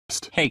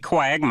Hey,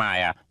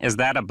 Quagmire, is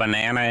that a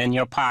banana in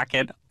your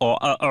pocket or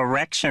a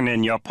erection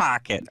in your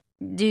pocket?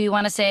 Do you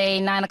want to say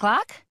 9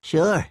 o'clock?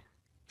 Sure.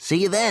 See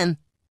you then.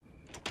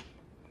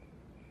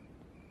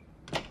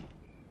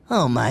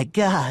 Oh, my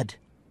God.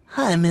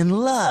 I'm in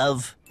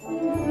love.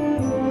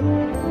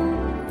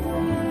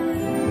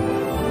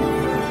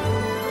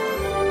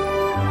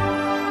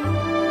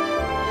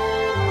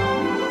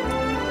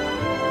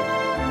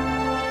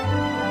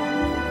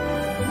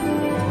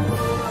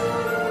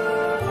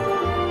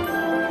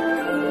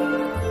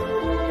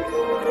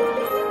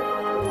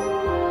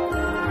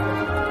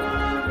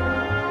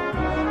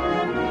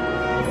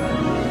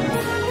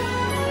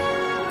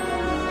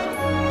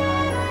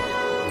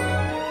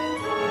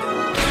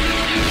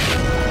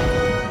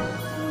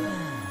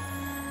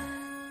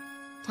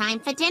 Time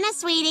for dinner,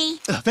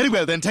 sweetie. Very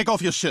well, then. Take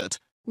off your shirt.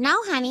 No,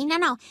 honey,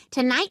 no.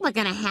 Tonight we're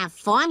gonna have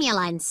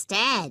formula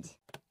instead.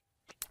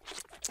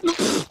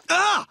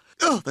 Ah!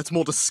 Oh, that's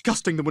more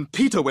disgusting than when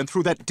Peter went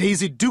through that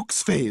Daisy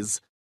Dukes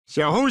phase.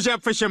 So who's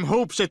up for some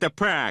hoops at the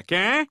park,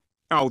 eh?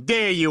 Oh,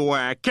 there you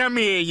are. Come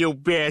here, you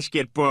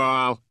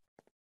basketball.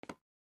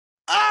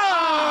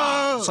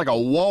 Ah! It's like a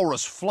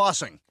walrus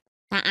flossing.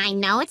 Now, I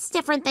know it's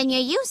different than you're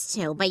used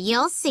to, but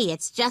you'll see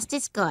it's just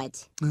as good.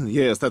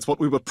 Yes, that's what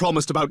we were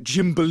promised about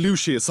Jim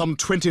Belushi some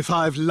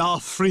 25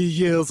 laugh-free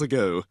years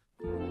ago.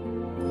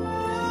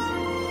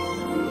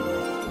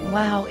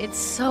 Wow, it's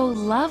so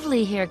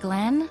lovely here,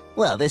 Glenn.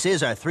 Well, this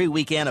is our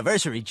 3-week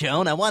anniversary,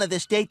 Joan. I wanted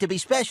this date to be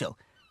special.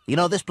 You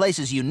know, this place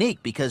is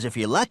unique because if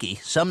you're lucky,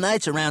 some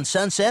nights around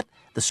sunset,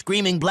 the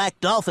screaming black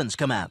dolphins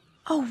come out.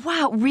 Oh,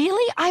 wow,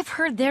 really? I've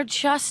heard they're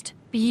just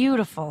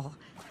beautiful.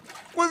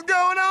 What's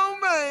going on,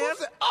 man?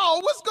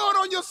 What's going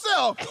on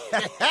yourself?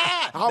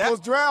 I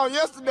almost drowned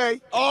yesterday.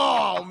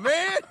 Oh,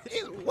 man,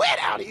 it's wet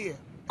out here.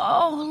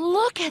 Oh,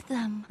 look at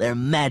them. They're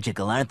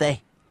magical, aren't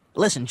they?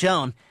 Listen,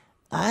 Joan,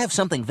 I have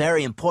something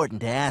very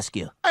important to ask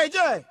you. Hey,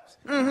 James.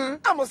 I'm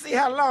gonna see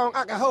how long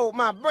I can hold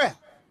my breath.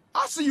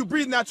 I see you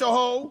breathing out your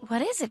hole.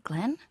 What is it,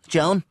 Glenn?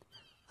 Joan,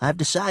 I've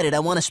decided I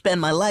want to spend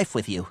my life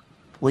with you.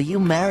 Will you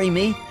marry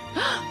me?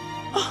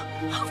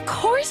 Of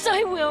course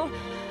I will.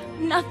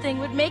 Nothing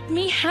would make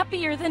me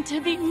happier than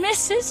to be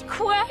Mrs.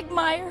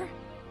 Quagmire.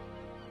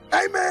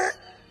 Hey, man,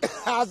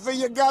 I see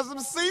you got some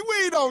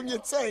seaweed on your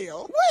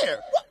tail. Where?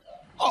 What?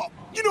 Oh,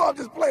 you know I'm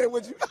just playing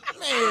with you.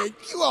 Man,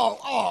 you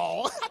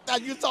all, I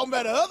thought you were talking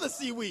about the other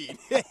seaweed.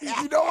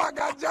 You know I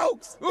got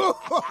jokes.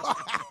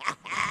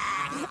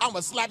 I'm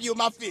gonna slap you with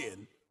my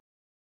fin.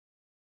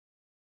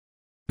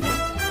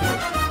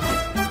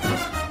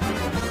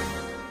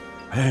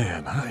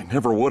 Man, I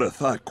never would have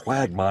thought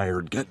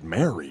Quagmire'd get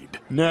married.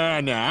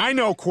 Nah, I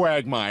know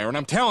Quagmire, and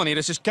I'm telling you,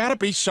 this has got to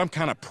be some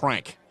kind of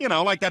prank. You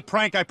know, like that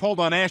prank I pulled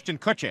on Ashton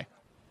Kutcher.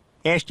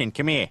 Ashton,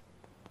 come here.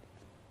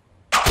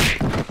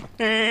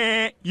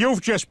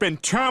 You've just been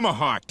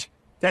tomahawked.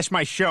 That's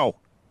my show.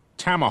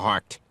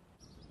 Tomahawked.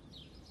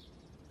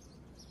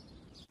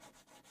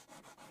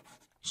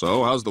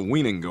 So, how's the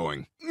weaning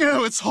going?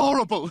 Oh, it's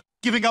horrible.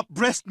 Giving up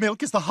breast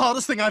milk is the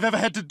hardest thing I've ever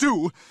had to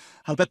do.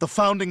 I'll bet the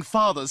Founding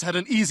Fathers had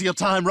an easier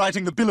time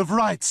writing the Bill of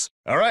Rights.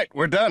 All right,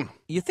 we're done.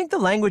 You think the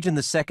language in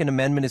the Second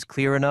Amendment is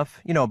clear enough?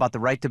 You know, about the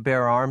right to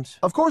bear arms?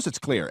 Of course it's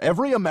clear.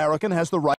 Every American has the right